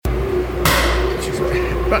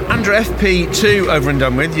But Andrew, FP2 over and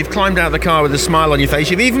done with. You've climbed out of the car with a smile on your face.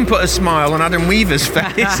 You've even put a smile on Adam Weaver's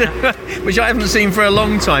face, which I haven't seen for a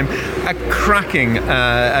long time. A cracking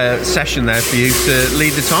session there for you to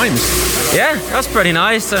lead the times. Yeah, that's pretty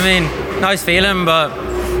nice. I mean, nice feeling, but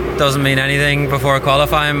doesn't mean anything before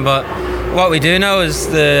qualifying. But what we do know is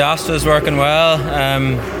the Astra's working well.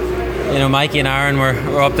 Mikey and Aaron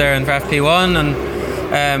were up there in for FP1,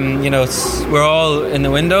 and we're all in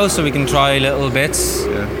the window, so we can try little bits.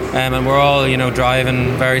 Yeah. And we're all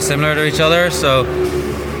driving very similar to each other, so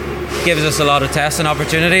gives us a lot of testing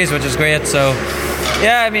opportunities, which is great. So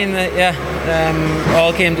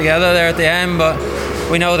all came together there at the end, but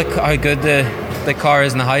we know how good the car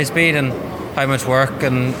is in the high speed and how much work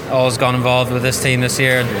and all's gone involved with this team this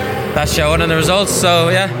year, and that's showing in the results.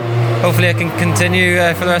 So hopefully it can continue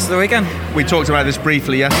for the rest of the weekend. We talked about this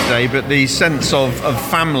briefly yesterday, but the sense of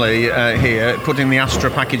family here, putting the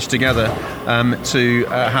Astra package together to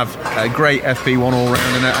have a great FP1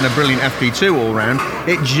 all-round and a brilliant FP2 all-round,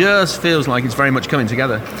 it just feels like it's very much coming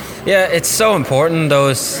together. Yeah, it's so important,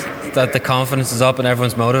 though, that the confidence is up and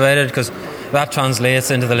everyone's motivated, because that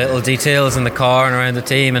translates into the little details in the car and around the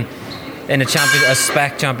team. And in a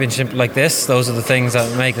spec championship like this, those are the things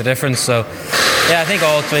that make the difference. So I think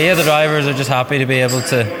all three of the drivers are just happy to be able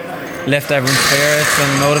to lift everyone's spirits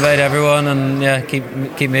and motivate everyone, and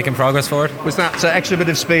keep making progress forward. Was that extra bit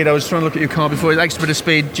of speed? I was trying to look at your car before. Extra bit of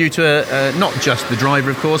speed due to not just the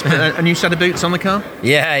driver, of course, but a new set of boots on the car?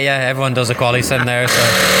 Yeah, everyone does a quali sim there, so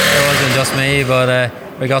it wasn't just me, but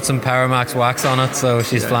we got some Paramax wax on it, so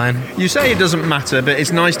she's flying. You say it doesn't matter, but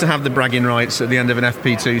it's nice to have the bragging rights at the end of an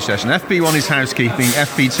FP2 session. FP1 is housekeeping,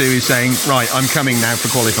 FP2 is saying, right, I'm coming now for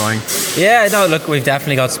qualifying. Yeah, no, look, we've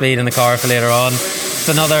definitely got speed in the car for later on. It's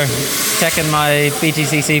another checking my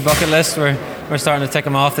BTCC bucket list. We're starting to tick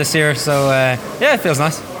them off this year, so it feels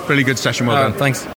nice. Really good session, well done. Thanks.